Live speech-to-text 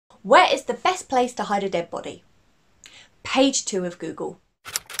Where is the best place to hide a dead body? Page 2 of Google.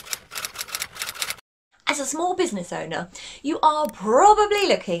 As a small business owner, you are probably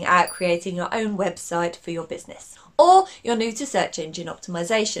looking at creating your own website for your business. Or you're new to search engine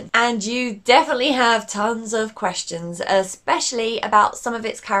optimization and you definitely have tons of questions, especially about some of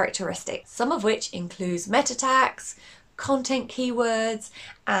its characteristics, some of which includes meta tags, content keywords,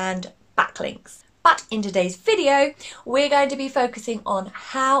 and backlinks. But in today's video, we're going to be focusing on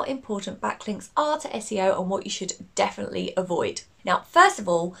how important backlinks are to SEO and what you should definitely avoid. Now, first of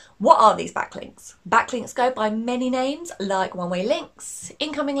all, what are these backlinks? Backlinks go by many names like one-way links,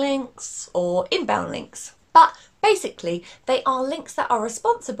 incoming links, or inbound links. But basically, they are links that are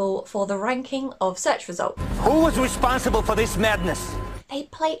responsible for the ranking of search results. Who was responsible for this madness? They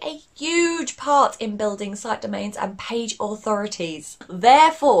play a huge part in building site domains and page authorities,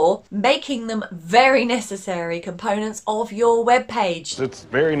 therefore making them very necessary components of your web page. It's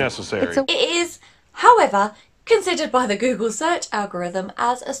very necessary. It is, however, considered by the Google search algorithm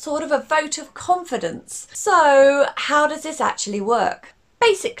as a sort of a vote of confidence. So how does this actually work?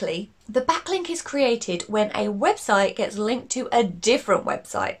 Basically, the backlink is created when a website gets linked to a different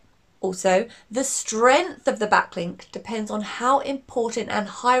website. Also, the strength of the backlink depends on how important and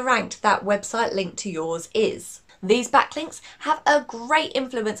high ranked that website link to yours is. These backlinks have a great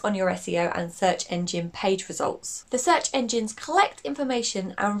influence on your SEO and search engine page results. The search engines collect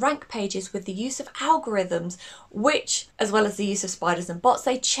information and rank pages with the use of algorithms, which, as well as the use of spiders and bots,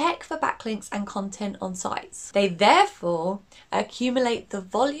 they check for backlinks and content on sites. They therefore accumulate the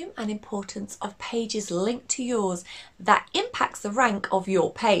volume and importance of pages linked to yours that impacts the rank of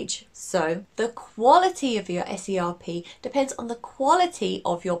your page. So the quality of your SERP depends on the quality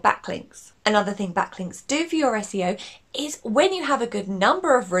of your backlinks. Another thing backlinks do for your SEO is when you have a good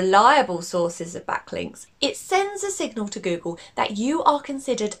number of reliable sources of backlinks, it sends a signal to Google that you are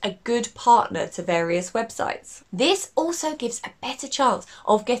considered a good partner to various websites. This also gives a better chance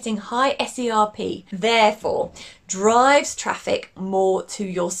of getting high SERP, therefore drives traffic more to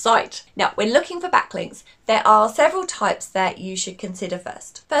your site. Now, when looking for backlinks, there are several types that you should consider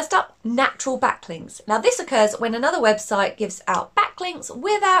first. First up, natural backlinks. Now, this occurs when another website gives out backlinks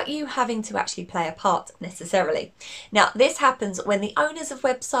without you having to actually play a part necessarily. Now, this happens when the owners of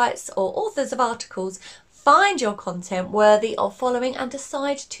websites or authors of articles find your content worthy of following and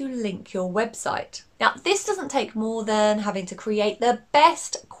decide to link your website. Now, this doesn't take more than having to create the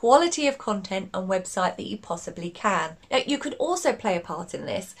best quality of content and website that you possibly can. Now, you could also play a part in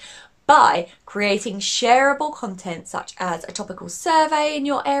this by creating shareable content such as a topical survey in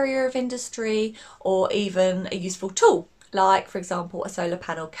your area of industry or even a useful tool like, for example, a solar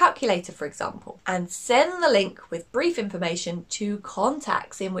panel calculator, for example, and send the link with brief information to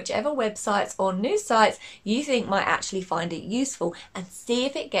contacts in whichever websites or news sites you think might actually find it useful and see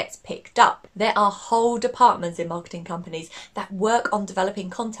if it gets picked up. There are whole departments in marketing companies that work on developing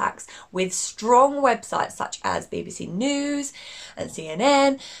contacts with strong websites such as BBC News and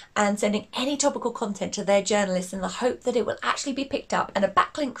CNN and sending any topical content to their journalists in the hope that it will actually be picked up and a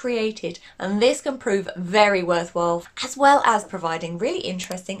backlink created, and this can prove very worthwhile, as well as providing really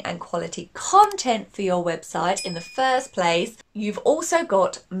interesting and quality content for your website in the first place. You've also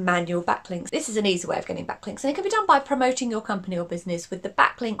got manual backlinks. This is an easy way of getting backlinks, and it can be done by promoting your company or business with the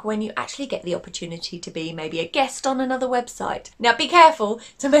backlink when you actually get the opportunity to be maybe a guest on another website. Now, be careful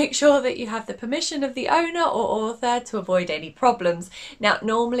to make sure that you have the permission of the owner or author to avoid any problems. Now,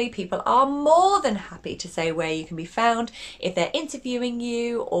 normally people are more than happy to say where you can be found if they're interviewing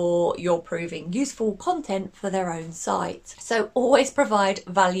you or you're proving useful content for their own site. So always provide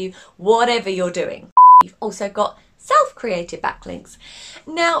value whatever you're doing. You've also got self-created backlinks.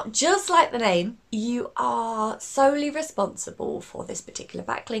 Now, just like the name, you are solely responsible for this particular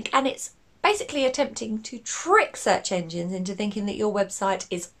backlink, and it's basically attempting to trick search engines into thinking that your website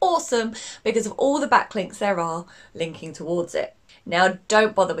is awesome because of all the backlinks there are linking towards it. Now,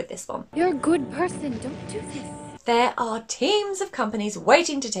 don't bother with this one. You're a good person, don't do this. There are teams of companies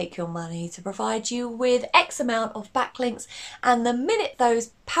waiting to take your money to provide you with X amount of backlinks, and the minute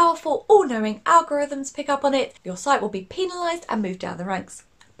those powerful, all-knowing algorithms pick up on it, your site will be penalised and moved down the ranks.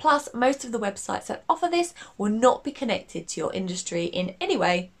 Plus, most of the websites that offer this will not be connected to your industry in any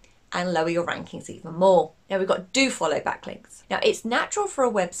way and lower your rankings even more. Now we've got do follow backlinks. Now it's natural for a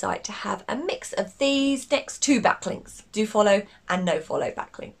website to have a mix of these next two backlinks, do follow and no follow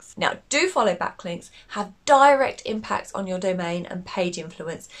backlinks. Now do follow backlinks have direct impacts on your domain and page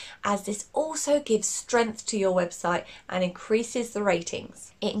influence, as this also gives strength to your website and increases the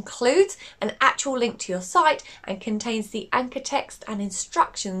ratings. It includes an actual link to your site and contains the anchor text and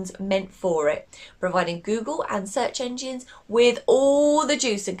instructions meant for it, providing Google and search engines with all the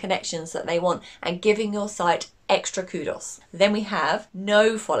juice and connections that they want and giving your site extra kudos. Then we have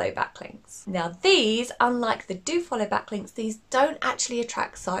no follow backlinks. Now these, unlike the do follow backlinks, these don't actually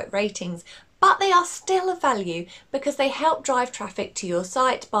attract site ratings, but they are still of value because they help drive traffic to your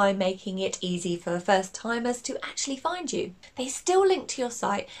site by making it easy for first timers to actually find you. They still link to your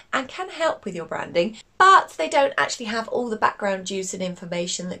site and can help with your branding, but they don't actually have all the background juice and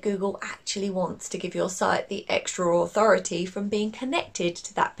information that Google actually wants to give your site the extra authority from being connected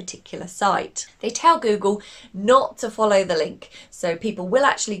to that particular site. They tell Google not to follow the link, so people will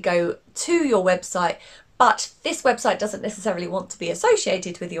actually go to your website, but this website doesn't necessarily want to be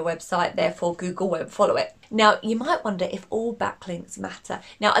associated with your website, therefore Google won't follow it. Now, you might wonder if all backlinks matter.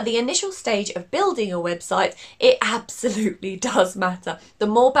 Now, at the initial stage of building a website, it absolutely does matter. The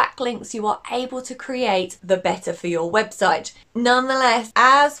more backlinks you are able to create, the better for your website. Nonetheless,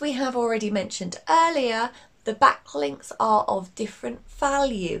 as we have already mentioned earlier, the backlinks are of different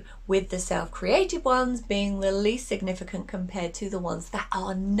value, with the self-created ones being the least significant compared to the ones that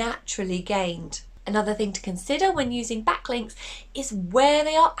are naturally gained. Another thing to consider when using backlinks is where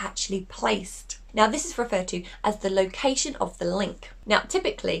they are actually placed. Now this is referred to as the location of the link. Now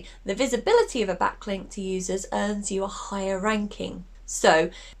typically the visibility of a backlink to users earns you a higher ranking. So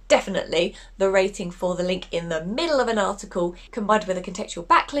definitely the rating for the link in the middle of an article combined with a contextual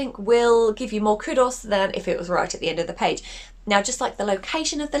backlink will give you more kudos than if it was right at the end of the page. Now just like the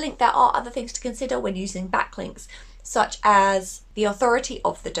location of the link, there are other things to consider when using backlinks, such as the authority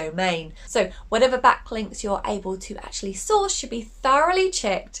of the domain. So whatever backlinks you're able to actually source should be thoroughly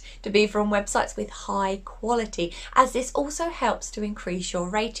checked to be from websites with high quality, as this also helps to increase your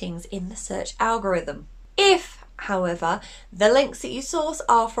ratings in the search algorithm. If, however, the links that you source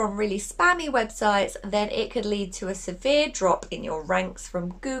are from really spammy websites, then it could lead to a severe drop in your ranks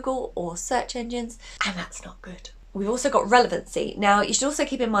from Google or search engines, and that's not good. We've also got relevancy. Now, you should also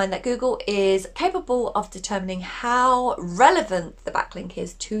keep in mind that Google is capable of determining how relevant the backlink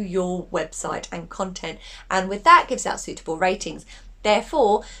is to your website and content, and with that gives out suitable ratings.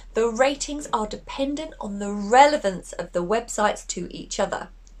 Therefore, the ratings are dependent on the relevance of the websites to each other.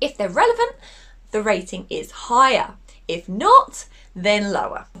 If they're relevant, the rating is higher. If not, then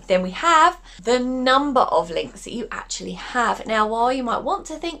lower. Then we have the number of links that you actually have. Now, while you might want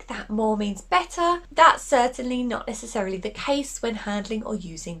to think that more means better, that's certainly not necessarily the case when handling or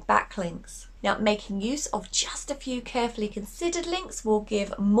using backlinks. Now, making use of just a few carefully considered links will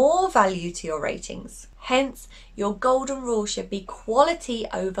give more value to your ratings. Hence, your golden rule should be quality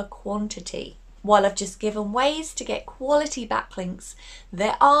over quantity. While I've just given ways to get quality backlinks,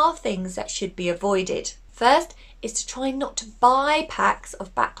 there are things that should be avoided. First is to try not to buy packs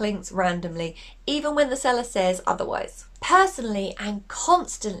of backlinks randomly, even when the seller says otherwise. Personally and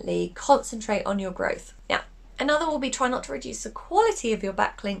constantly concentrate on your growth. Now, another will be try not to reduce the quality of your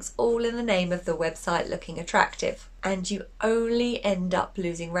backlinks, all in the name of the website looking attractive. And you only end up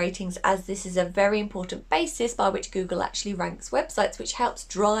losing ratings, as this is a very important basis by which Google actually ranks websites, which helps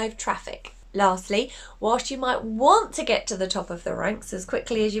drive traffic. Lastly, whilst you might want to get to the top of the ranks as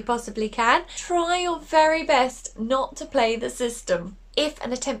quickly as you possibly can, try your very best not to play the system. If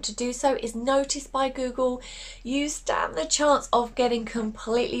an attempt to do so is noticed by Google, you stand the chance of getting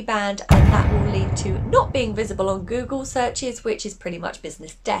completely banned, and that will lead to not being visible on Google searches, which is pretty much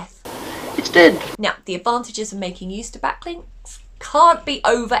business death. It's dead. Now, the advantages of making use of backlinks can't be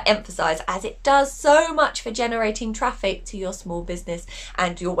overemphasized, as it does so much for generating traffic to your small business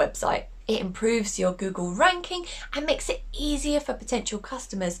and your website. It improves your Google ranking and makes it easier for potential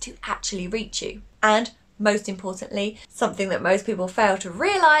customers to actually reach you. And most importantly, something that most people fail to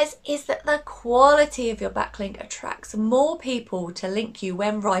realize is that the quality of your backlink attracts more people to link you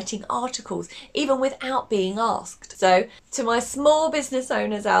when writing articles, even without being asked. So, to my small business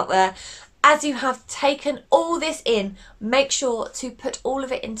owners out there, as you have taken all this in, make sure to put all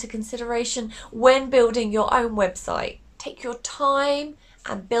of it into consideration when building your own website. Take your time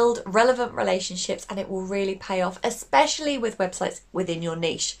and build relevant relationships, and it will really pay off, especially with websites within your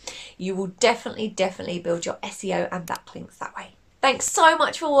niche. You will definitely build your SEO and backlinks that way. Thanks so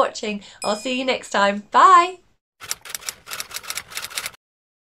much for watching. I'll see you next time. Bye.